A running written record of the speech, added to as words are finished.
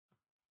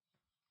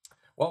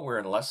Well, we're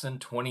in lesson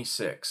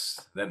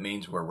 26. That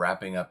means we're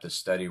wrapping up the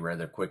study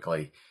rather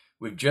quickly.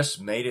 We've just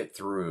made it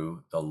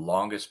through the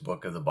longest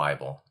book of the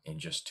Bible in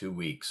just 2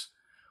 weeks.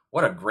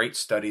 What a great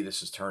study this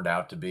has turned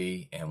out to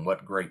be, and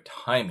what great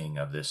timing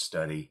of this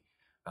study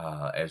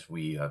as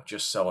we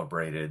just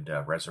celebrated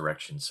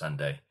Resurrection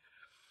Sunday.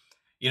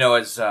 You know,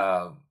 as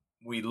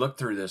we look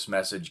through this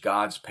message,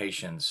 God's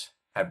patience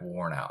had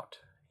worn out.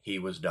 He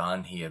was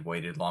done. He had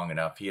waited long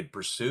enough. He had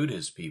pursued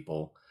his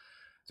people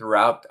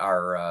throughout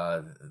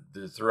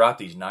throughout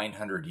these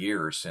 900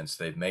 years since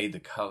they've made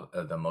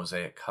the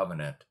Mosaic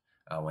covenant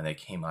when they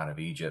came out of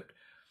Egypt.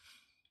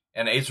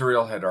 And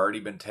Israel had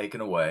already been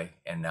taken away,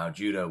 and now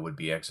Judah would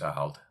be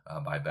exiled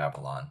by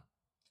Babylon.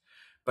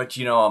 But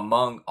you know,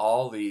 among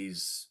all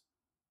these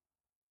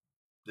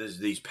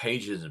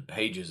pages and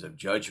pages of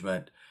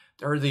judgment,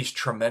 there are these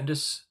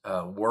tremendous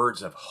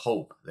words of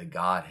hope that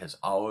God has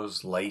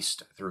always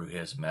laced through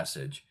his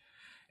message.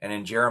 And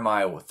in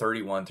Jeremiah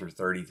 31 through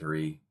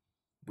 33,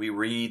 we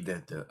read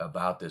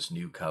about this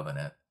new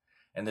covenant,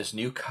 and this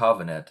new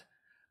covenant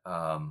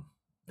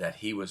that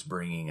he was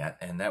bringing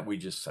and that we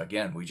just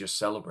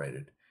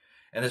celebrated.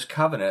 And this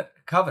covenant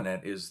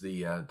is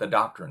the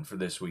doctrine for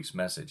this week's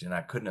message. And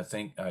I couldn't have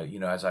think,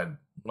 as I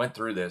went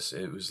through this,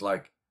 it was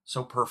like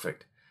so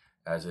perfect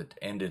as it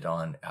ended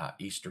on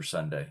Easter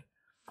Sunday.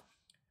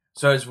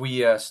 So as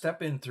we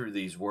step in through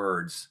these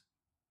words,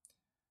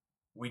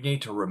 we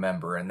need to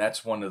remember, and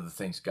that's one of the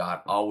things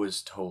God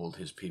always told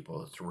his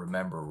people, to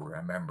remember.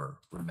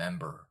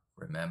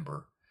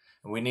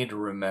 And we need to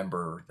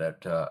remember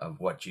that of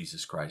what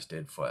Jesus Christ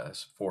did for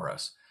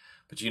us.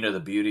 But you know, the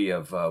beauty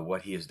of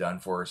what he has done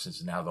for us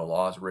is now the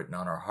law is written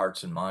on our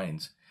hearts and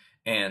minds.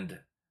 And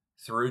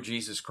through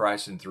Jesus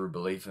Christ and through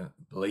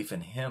belief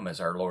in him as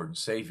our Lord and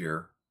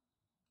Savior,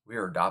 we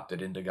are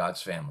adopted into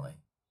God's family.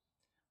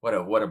 What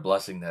a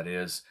blessing that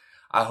is.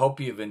 I hope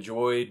you've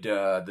enjoyed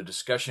the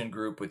discussion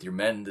group with your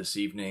men this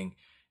evening.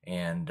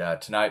 And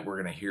tonight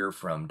we're going to hear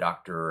from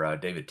Dr.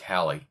 David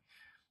Talley.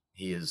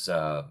 He is,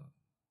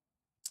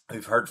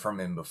 we've heard from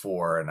him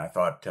before, and I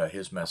thought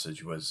his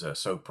message was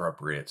so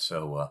appropriate.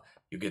 So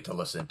you get to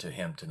listen to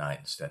him tonight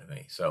instead of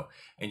me. So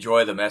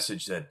enjoy the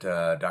message that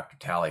Dr.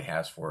 Talley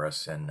has for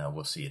us, and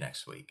we'll see you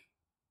next week.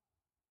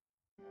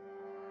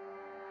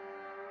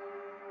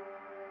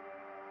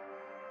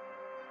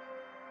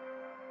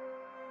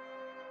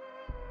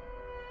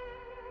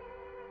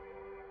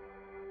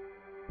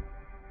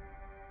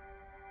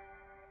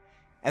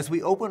 As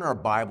we open our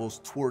Bibles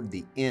toward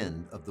the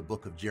end of the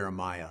book of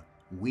Jeremiah,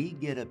 we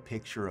get a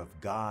picture of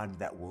God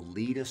that will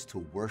lead us to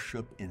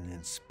worship and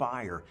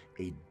inspire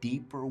a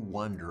deeper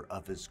wonder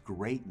of his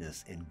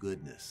greatness and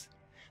goodness.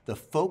 The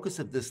focus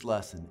of this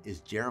lesson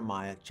is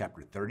Jeremiah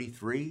chapter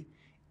 33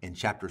 and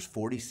chapters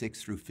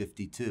 46 through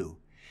 52.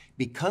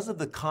 Because of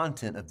the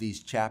content of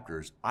these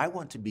chapters, I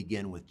want to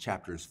begin with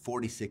chapters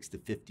 46 to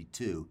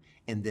 52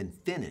 and then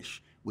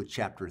finish with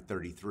chapter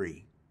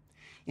 33.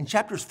 In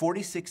chapters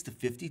 46 to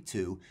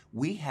 52,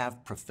 we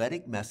have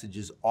prophetic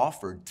messages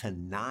offered to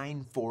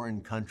 9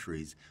 foreign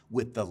countries,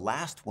 with the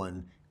last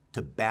one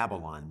to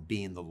Babylon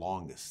being the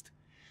longest.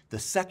 The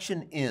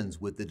section ends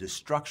with the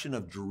destruction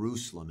of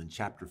Jerusalem in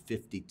chapter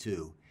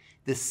 52.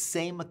 This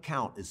same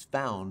account is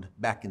found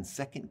back in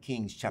 2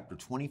 Kings chapter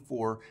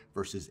 24,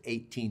 verses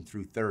 18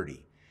 through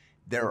 30.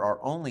 There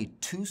are only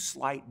 2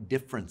 slight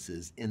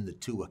differences in the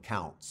 2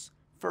 accounts.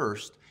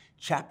 First,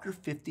 chapter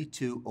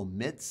 52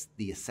 omits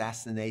the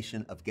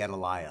assassination of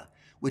Gedaliah,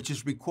 which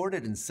is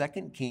recorded in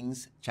 2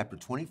 Kings chapter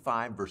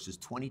 25, verses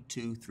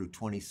 22 through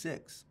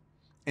 26.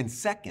 And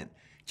second,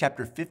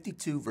 chapter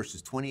 52,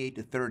 verses 28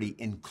 to 30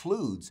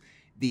 includes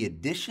the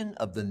addition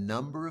of the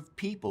number of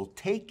people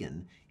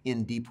taken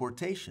in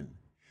deportation.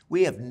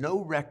 We have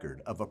no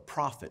record of a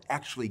prophet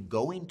actually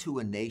going to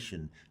a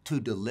nation to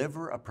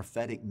deliver a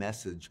prophetic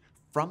message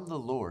from the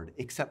Lord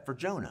except for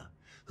Jonah,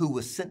 who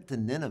was sent to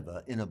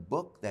Nineveh in a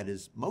book that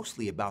is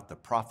mostly about the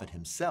prophet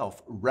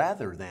himself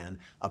rather than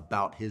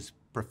about his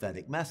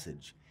prophetic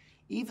message.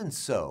 Even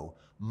so,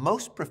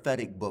 most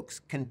prophetic books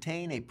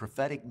contain a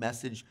prophetic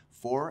message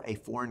for a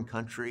foreign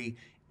country,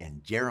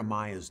 and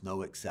Jeremiah is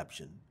no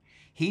exception.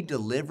 He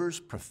delivers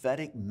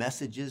prophetic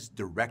messages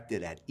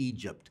directed at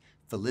Egypt,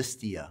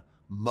 Philistia,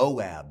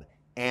 Moab,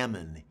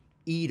 Ammon,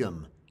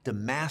 Edom,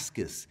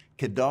 Damascus,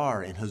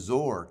 Kedar, and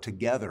Hazor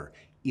together,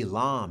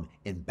 Elam,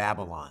 and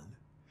Babylon.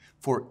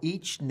 For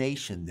each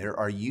nation, there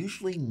are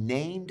usually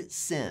named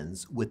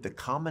sins, with the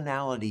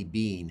commonality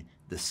being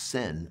the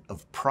sin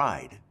of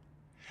pride.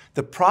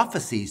 The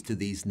prophecies to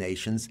these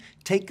nations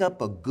take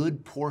up a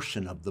good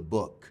portion of the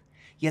book,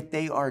 yet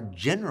they are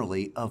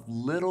generally of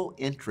little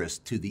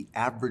interest to the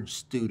average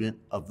student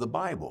of the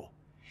Bible.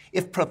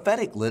 If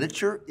prophetic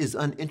literature is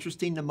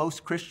uninteresting to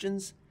most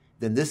Christians,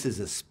 then this is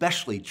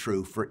especially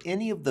true for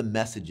any of the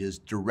messages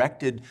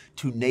directed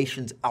to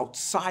nations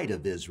outside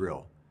of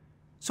Israel.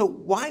 So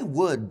why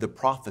would the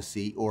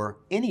prophecy, or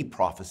any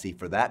prophecy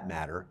for that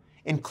matter,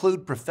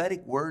 include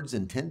prophetic words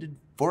intended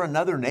for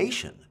another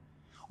nation?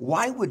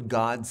 Why would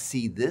God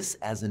see this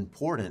as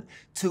important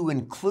to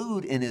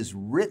include in his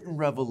written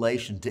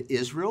revelation to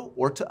Israel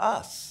or to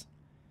us?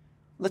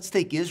 Let's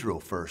take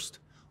Israel first.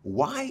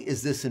 Why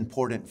is this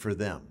important for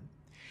them?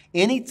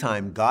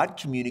 Anytime God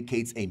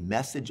communicates a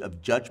message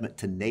of judgment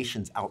to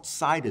nations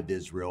outside of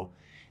Israel,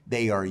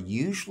 they are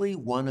usually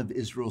one of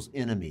Israel's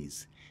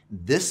enemies.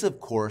 This, of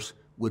course,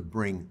 would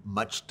bring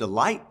much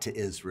delight to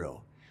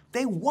Israel.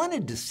 They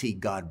wanted to see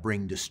God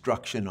bring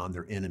destruction on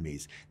their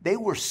enemies. They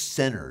were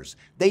sinners.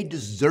 They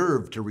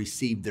deserved to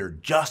receive their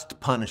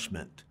just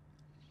punishment.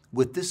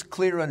 With this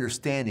clear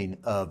understanding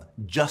of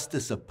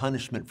justice of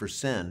punishment for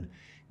sin,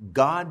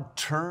 God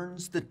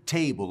turns the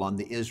table on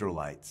the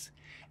Israelites.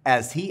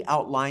 As he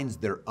outlines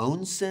their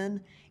own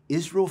sin,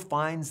 Israel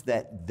finds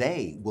that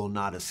they will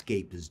not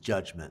escape his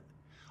judgment.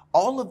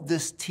 All of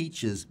this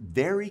teaches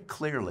very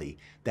clearly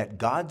that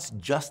God's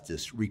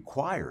justice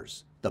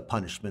requires the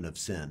punishment of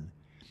sin.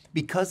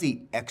 Because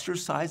he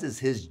exercises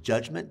his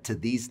judgment to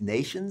these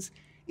nations,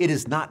 it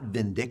is not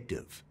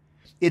vindictive.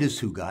 It is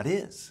who God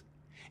is.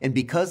 And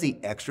because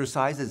he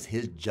exercises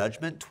his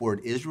judgment toward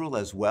Israel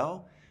as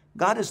well,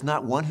 God is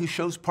not one who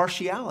shows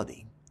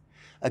partiality.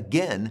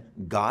 Again,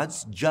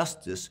 God's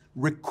justice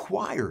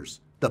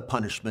requires the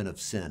punishment of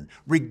sin,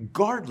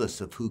 regardless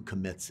of who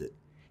commits it.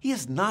 He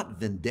is not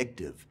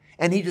vindictive,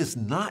 and he does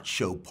not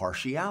show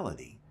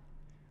partiality.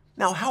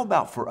 Now, how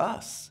about for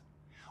us?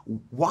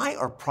 Why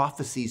are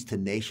prophecies to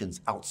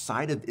nations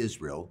outside of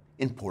Israel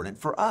important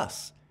for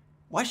us?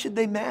 Why should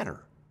they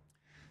matter?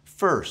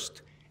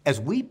 First, as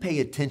we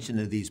pay attention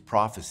to these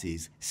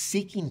prophecies,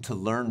 seeking to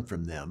learn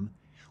from them,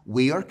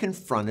 we are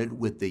confronted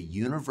with the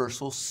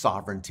universal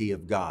sovereignty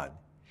of God.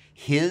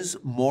 His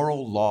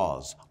moral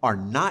laws are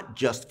not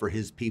just for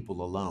his people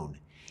alone.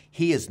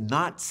 He is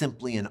not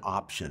simply an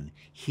option.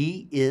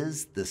 He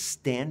is the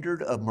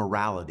standard of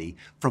morality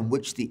from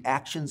which the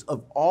actions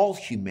of all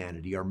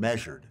humanity are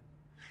measured.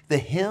 The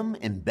hymn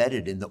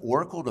embedded in the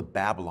Oracle to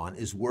Babylon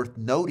is worth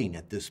noting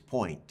at this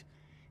point.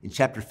 In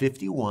chapter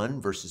 51,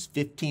 verses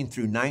 15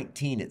 through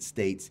 19, it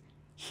states,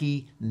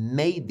 "He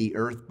made the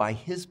earth by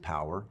his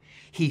power.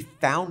 He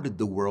founded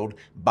the world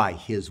by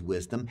his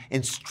wisdom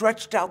and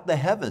stretched out the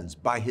heavens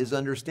by his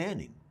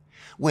understanding.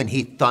 When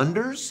he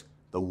thunders,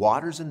 the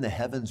waters in the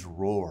heavens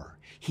roar.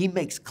 He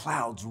makes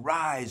clouds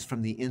rise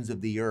from the ends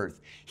of the earth.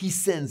 He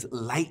sends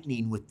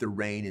lightning with the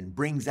rain and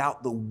brings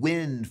out the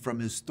wind from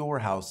his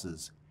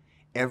storehouses.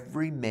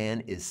 Every man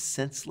is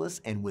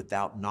senseless and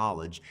without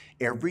knowledge.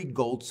 Every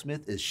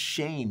goldsmith is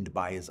shamed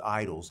by his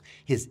idols.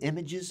 His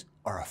images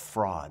are a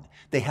fraud.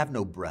 They have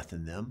no breath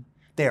in them.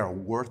 They are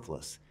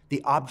worthless,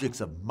 the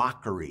objects of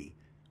mockery.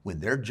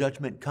 When their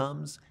judgment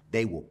comes,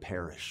 they will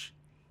perish.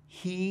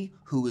 He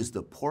who is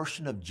the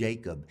portion of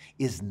Jacob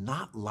is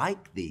not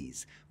like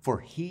these, for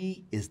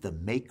he is the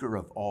maker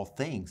of all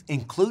things,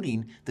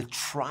 including the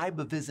tribe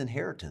of his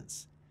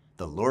inheritance.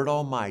 The Lord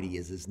Almighty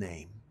is his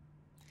name."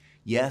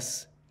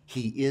 Yes,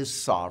 he is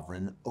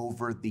sovereign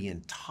over the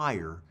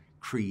entire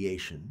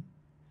creation.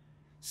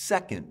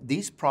 Second,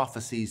 these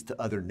prophecies to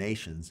other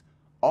nations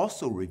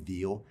also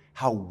reveal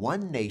how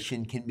one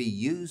nation can be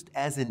used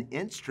as an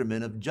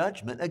instrument of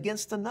judgment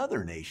against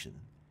another nation.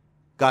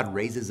 God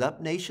raises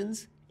up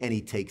nations and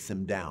he takes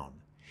them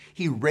down.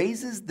 He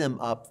raises them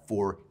up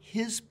for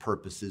his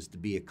purposes to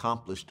be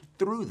accomplished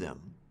through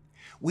them.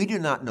 We do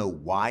not know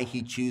why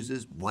he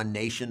chooses one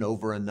nation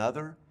over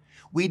another.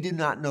 We do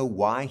not know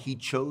why he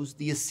chose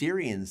the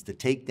Assyrians to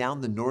take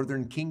down the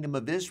northern kingdom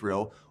of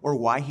Israel, or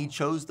why he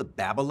chose the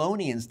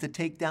Babylonians to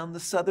take down the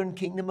southern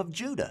kingdom of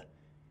Judah.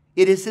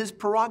 It is his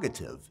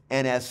prerogative,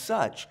 and as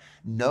such,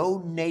 no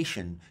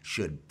nation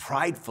should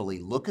pridefully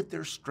look at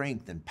their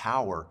strength and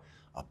power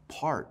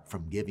apart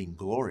from giving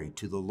glory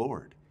to the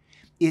Lord.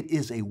 It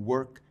is a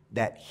work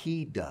that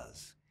he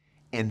does.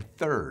 And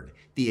third,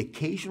 the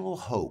occasional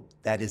hope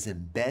that is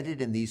embedded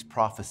in these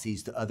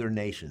prophecies to other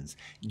nations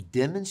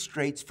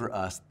demonstrates for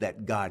us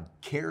that God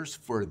cares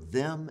for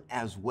them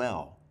as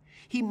well.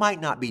 He might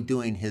not be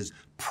doing his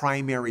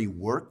primary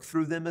work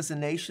through them as a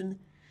nation,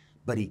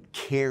 but he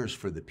cares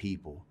for the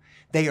people.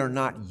 They are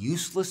not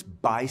useless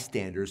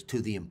bystanders to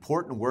the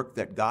important work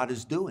that God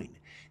is doing.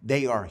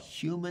 They are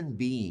human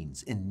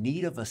beings in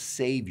need of a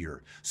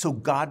Savior, so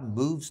God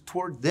moves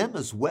toward them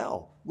as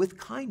well with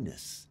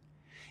kindness.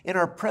 In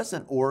our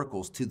present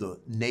oracles to the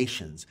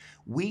nations,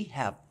 we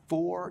have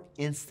 4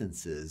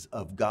 instances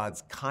of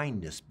God's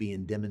kindness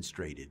being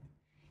demonstrated.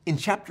 In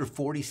chapter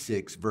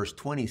 46, verse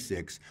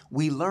 26,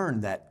 we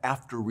learn that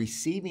after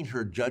receiving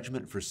her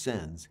judgment for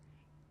sins,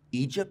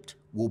 Egypt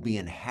will be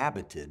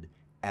inhabited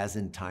as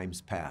in times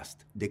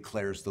past,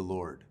 declares the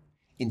Lord.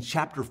 In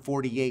chapter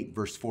 48,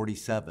 verse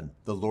 47,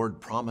 the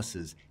Lord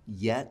promises,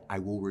 "Yet I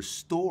will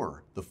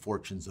restore the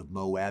fortunes of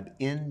Moab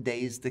in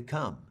days to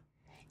come."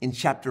 In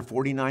chapter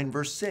 49,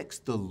 verse 6,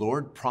 the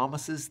Lord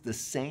promises the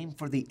same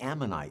for the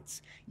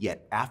Ammonites.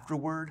 "Yet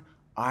afterward,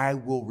 I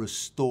will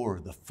restore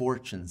the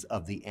fortunes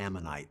of the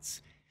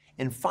Ammonites."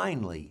 And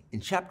finally, in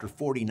chapter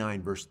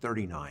 49, verse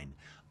 39,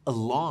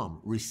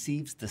 Elam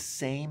receives the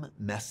same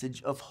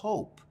message of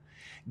hope.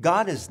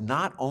 God is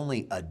not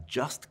only a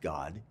just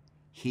God,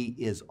 he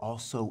is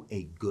also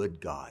a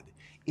good God.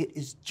 It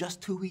is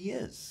just who he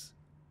is.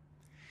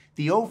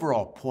 The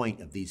overall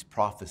point of these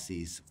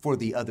prophecies for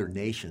the other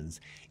nations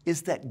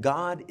is that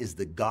God is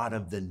the God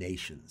of the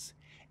nations.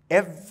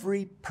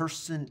 Every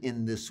person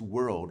in this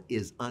world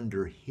is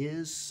under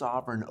his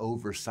sovereign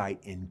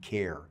oversight and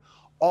care.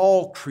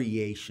 All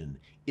creation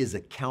is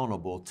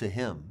accountable to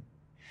him.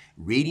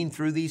 Reading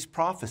through these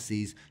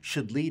prophecies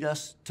should lead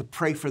us to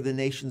pray for the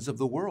nations of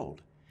the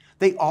world.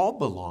 They all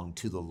belong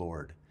to the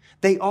Lord.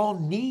 They all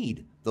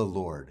need the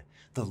Lord.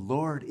 The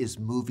Lord is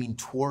moving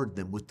toward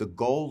them with the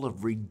goal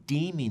of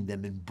redeeming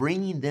them and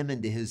bringing them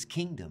into his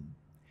kingdom.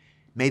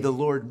 May the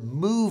Lord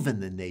move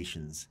in the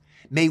nations.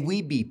 May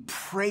we be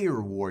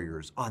prayer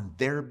warriors on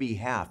their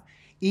behalf,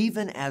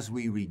 even as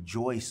we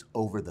rejoice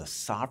over the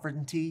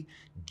sovereignty,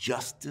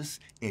 justice,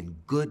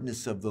 and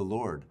goodness of the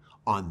Lord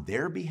on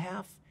their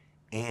behalf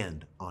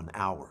and on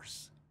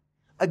ours.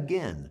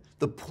 Again,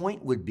 the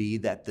point would be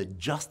that the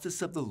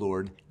justice of the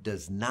Lord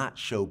does not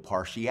show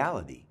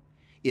partiality.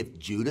 If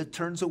Judah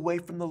turns away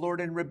from the Lord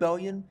in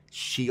rebellion,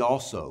 she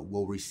also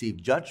will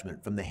receive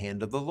judgment from the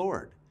hand of the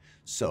Lord.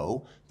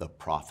 So the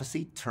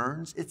prophecy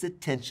turns its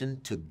attention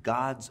to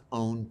God's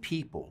own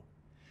people.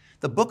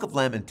 The book of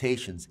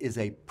Lamentations is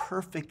a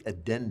perfect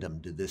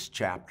addendum to this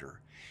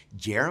chapter.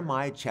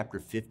 Jeremiah chapter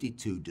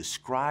 52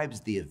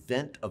 describes the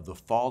event of the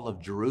fall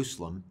of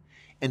Jerusalem,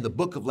 and the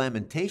book of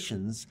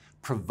Lamentations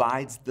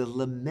provides the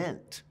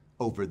lament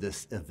over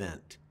this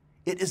event.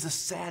 It is a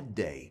sad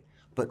day,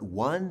 but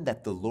one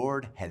that the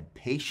Lord had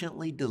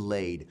patiently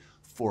delayed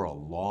for a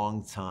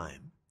long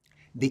time.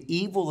 The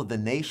evil of the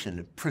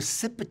nation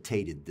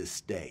precipitated this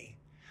day.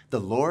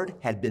 The Lord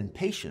had been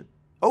patient,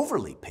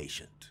 overly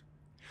patient.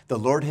 The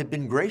Lord had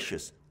been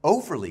gracious,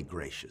 overly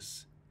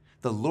gracious.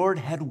 The Lord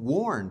had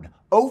warned,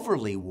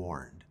 overly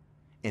warned.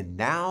 And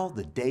now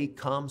the day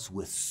comes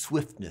with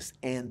swiftness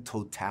and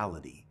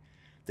totality.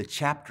 The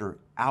chapter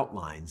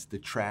outlines the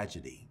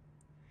tragedy.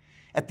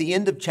 At the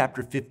end of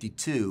chapter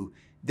 52,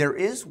 there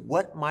is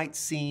what might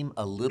seem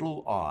a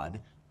little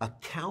odd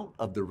account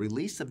of the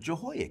release of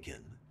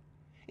Jehoiakim.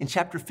 In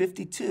chapter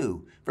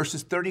 52,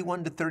 verses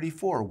 31 to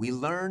 34, we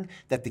learn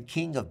that the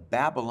king of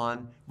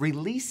Babylon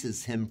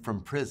releases him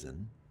from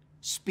prison,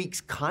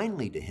 speaks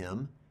kindly to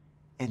him,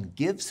 and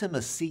gives him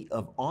a seat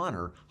of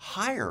honor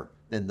higher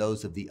than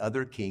those of the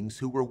other kings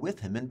who were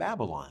with him in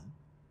Babylon.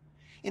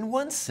 In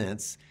one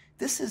sense,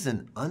 this is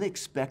an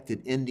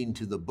unexpected ending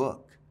to the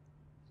book.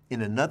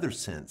 In another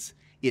sense,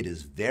 it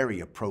is very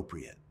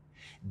appropriate.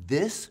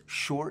 This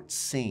short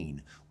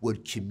scene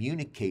would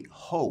communicate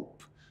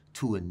hope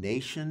to a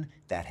nation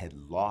that had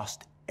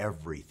lost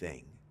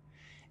everything.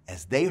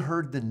 As they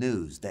heard the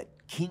news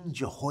that King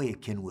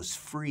Jehoiakim was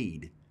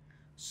freed,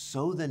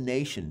 so the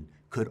nation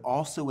could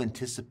also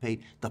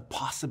anticipate the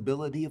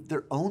possibility of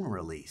their own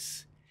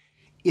release.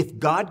 If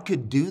God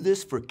could do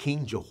this for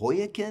King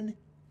Jehoiakim,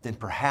 then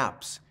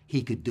perhaps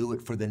he could do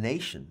it for the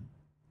nation.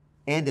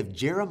 And if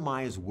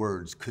Jeremiah's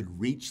words could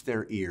reach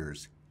their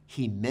ears,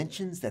 he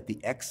mentions that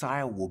the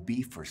exile will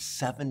be for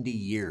 70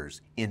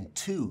 years in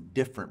two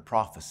different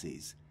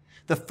prophecies.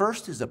 The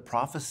first is a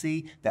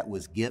prophecy that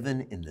was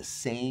given in the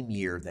same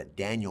year that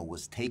Daniel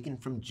was taken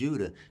from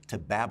Judah to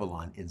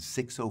Babylon in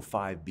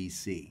 605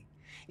 BC.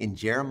 In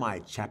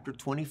Jeremiah chapter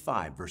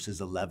 25,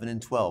 verses 11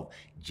 and 12,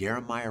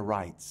 Jeremiah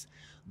writes,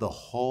 "The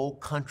whole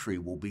country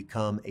will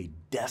become a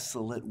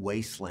desolate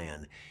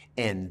wasteland,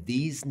 and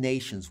these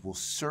nations will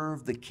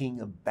serve the king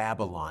of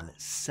Babylon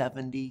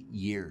 70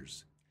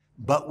 years.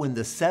 But when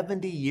the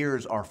 70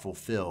 years are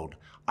fulfilled,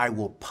 I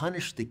will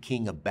punish the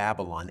king of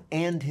Babylon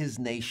and his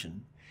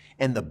nation,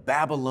 and the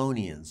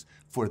Babylonians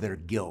for their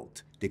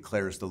guilt,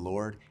 declares the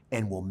Lord,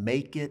 and will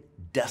make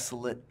it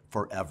desolate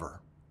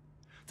forever."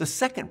 The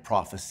second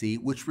prophecy,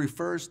 which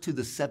refers to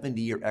the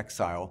 70-year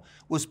exile,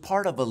 was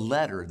part of a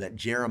letter that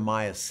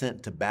Jeremiah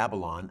sent to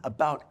Babylon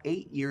about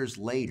 8 years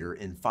later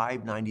in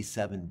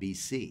 597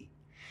 BC.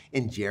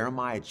 In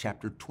Jeremiah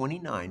chapter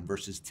 29,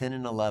 verses 10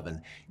 and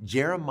 11,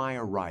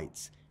 Jeremiah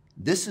writes,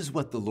 "This is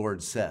what the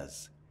Lord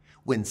says.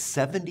 When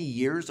 70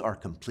 years are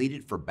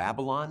completed for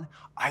Babylon,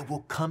 I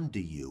will come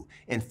to you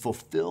and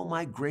fulfill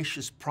my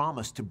gracious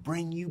promise to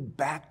bring you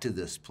back to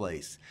this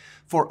place.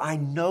 For I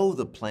know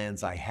the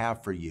plans I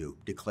have for you,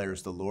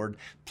 declares the Lord,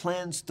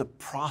 plans to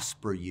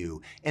prosper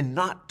you and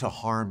not to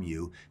harm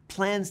you,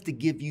 plans to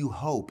give you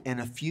hope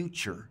and a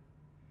future."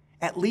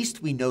 At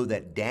least we know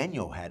that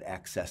Daniel had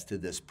access to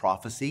this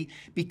prophecy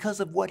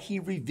because of what he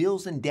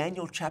reveals in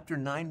Daniel chapter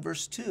 9,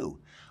 verse 2.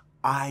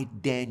 "I,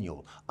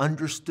 Daniel,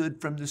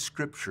 understood from the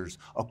scriptures,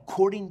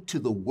 according to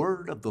the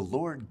word of the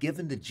Lord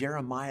given to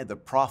Jeremiah the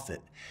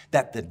prophet,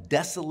 that the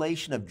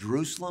desolation of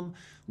Jerusalem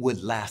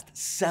would last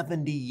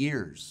 70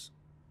 years.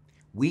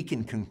 We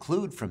can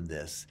conclude from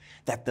this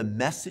that the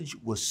message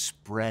was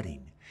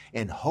spreading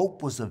and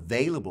hope was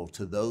available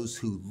to those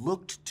who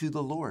looked to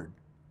the Lord.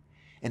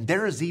 And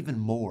there is even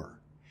more.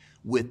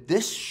 With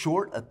this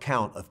short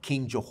account of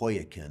King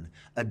Jehoiakim,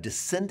 a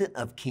descendant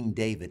of King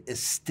David is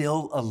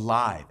still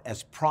alive,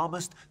 as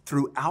promised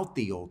throughout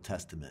the Old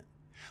Testament.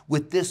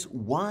 With this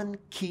one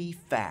key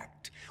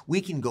fact,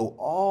 we can go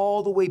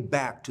all the way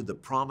back to the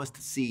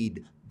promised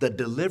seed, the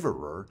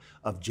deliverer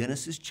of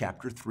Genesis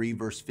chapter 3,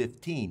 verse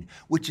 15,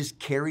 which is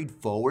carried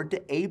forward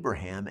to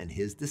Abraham and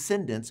his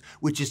descendants,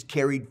 which is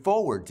carried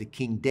forward to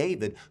King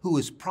David, who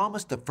is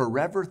promised a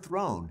forever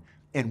throne,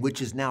 and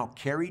which is now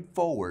carried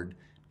forward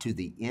to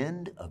the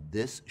end of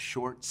this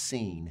short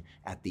scene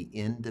at the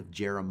end of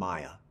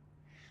Jeremiah.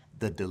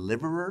 The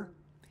deliverer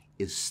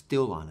is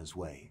still on his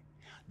way.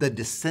 The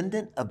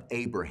descendant of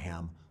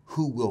Abraham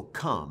who will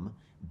come,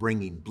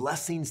 bringing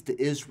blessings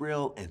to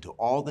Israel and to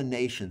all the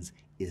nations,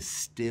 is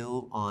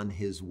still on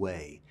his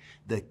way.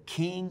 The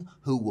king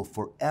who will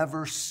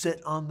forever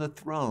sit on the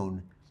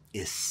throne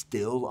is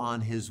still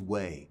on his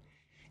way.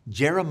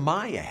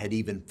 Jeremiah had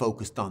even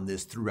focused on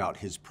this throughout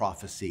his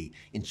prophecy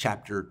in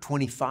chapter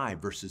 25,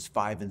 verses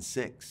 5 and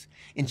 6,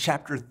 in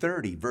chapter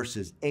 30,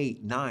 verses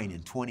 8, 9,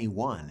 and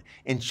 21,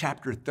 in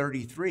chapter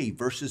 33,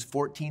 verses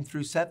 14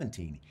 through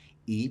 17.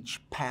 Each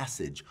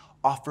passage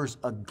offers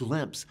a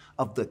glimpse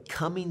of the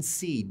coming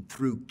seed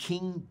through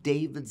King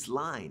David's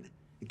line.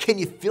 Can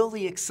you feel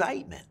the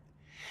excitement?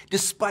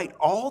 Despite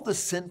all the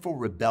sinful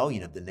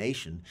rebellion of the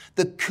nation,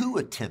 the coup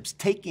attempts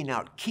taking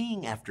out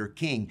king after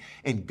king,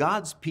 and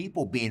God's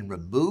people being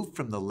removed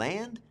from the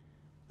land,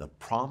 the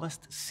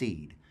promised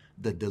seed,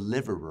 the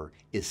deliverer,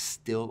 is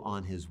still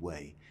on his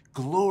way.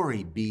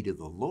 Glory be to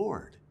the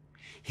Lord.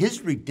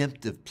 His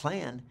redemptive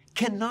plan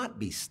cannot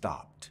be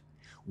stopped.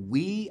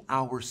 We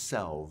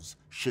ourselves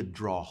should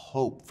draw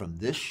hope from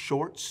this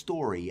short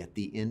story at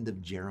the end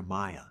of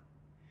Jeremiah.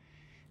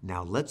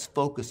 Now let's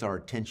focus our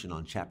attention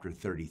on chapter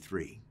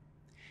 33.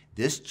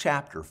 This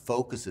chapter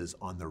focuses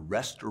on the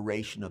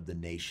restoration of the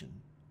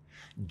nation.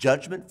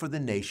 Judgment for the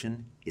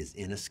nation is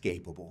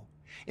inescapable.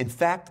 In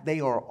fact, they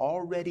are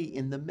already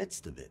in the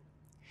midst of it.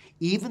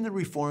 Even the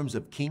reforms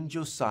of King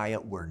Josiah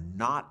were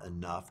not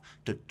enough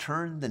to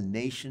turn the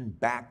nation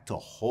back to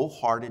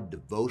wholehearted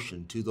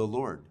devotion to the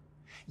Lord.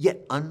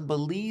 Yet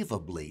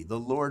unbelievably, the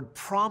Lord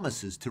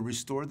promises to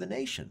restore the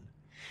nation.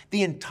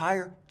 The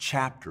entire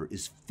chapter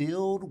is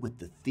filled with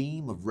the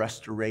theme of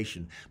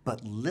restoration,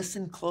 but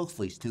listen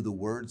closely to the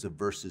words of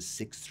verses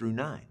 6 through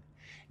 9.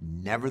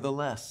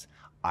 Nevertheless,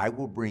 I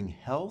will bring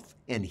health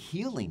and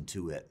healing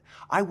to it.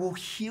 I will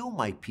heal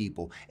my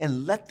people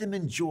and let them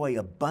enjoy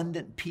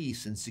abundant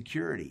peace and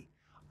security.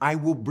 I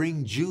will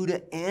bring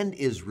Judah and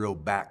Israel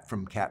back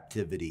from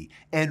captivity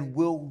and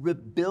will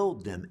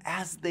rebuild them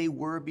as they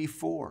were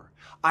before.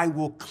 I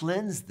will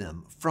cleanse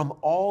them from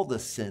all the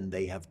sin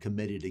they have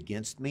committed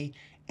against me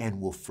and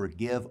will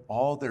forgive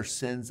all their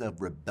sins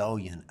of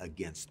rebellion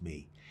against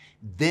me.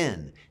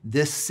 Then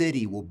this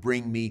city will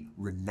bring me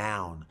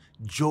renown,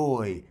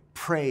 joy,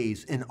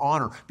 praise, and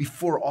honor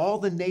before all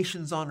the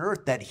nations on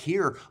earth that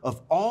hear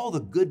of all the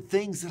good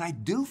things that I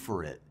do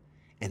for it.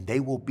 And they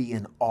will be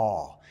in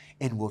awe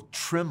and will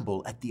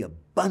tremble at the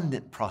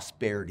abundant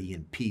prosperity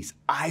and peace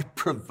I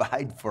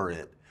provide for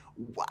it.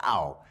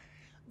 Wow!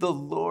 The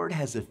Lord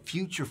has a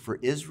future for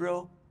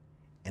Israel,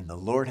 and the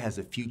Lord has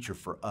a future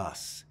for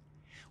us.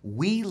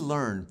 We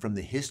learn from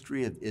the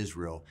history of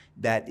Israel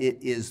that it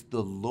is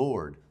the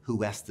Lord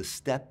who has to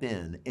step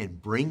in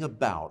and bring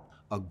about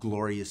a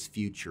glorious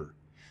future.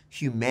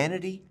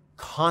 Humanity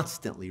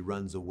constantly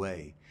runs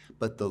away,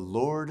 but the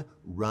Lord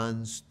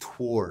runs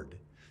toward.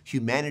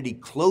 Humanity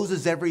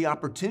closes every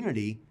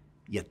opportunity,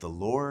 yet the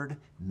Lord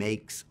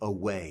makes a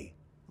way.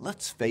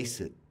 Let's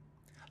face it,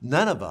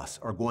 none of us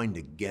are going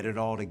to get it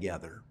all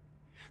together.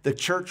 The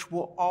church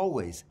will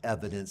always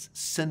evidence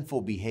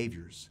sinful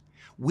behaviors.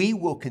 We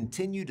will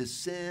continue to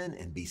sin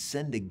and be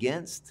sinned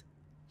against.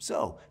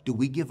 So, do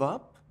we give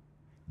up?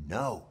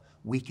 No,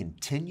 we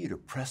continue to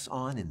press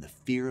on in the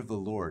fear of the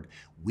Lord.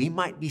 We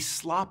might be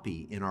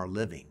sloppy in our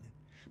living,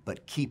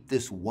 but keep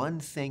this one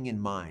thing in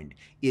mind.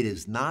 It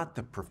is not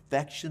the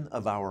perfection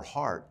of our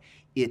heart.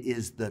 It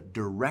is the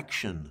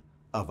direction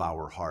of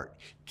our heart.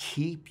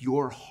 Keep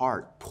your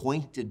heart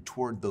pointed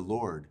toward the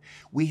Lord.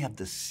 We have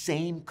the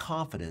same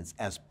confidence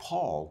as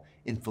Paul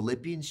in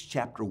Philippians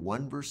chapter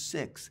 1, verse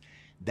 6,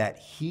 that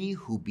he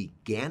who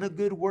began a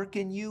good work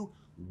in you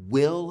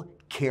will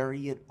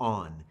carry it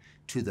on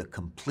to the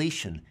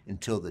completion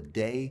until the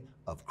day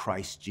of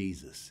Christ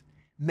Jesus.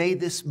 May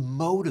this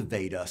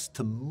motivate us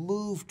to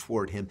move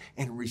toward him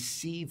and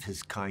receive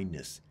his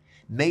kindness.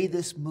 May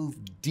this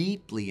move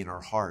deeply in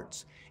our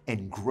hearts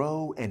and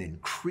grow an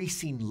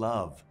increasing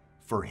love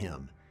for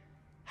him.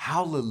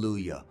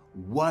 Hallelujah.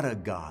 What a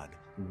God.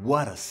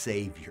 What a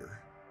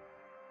Savior.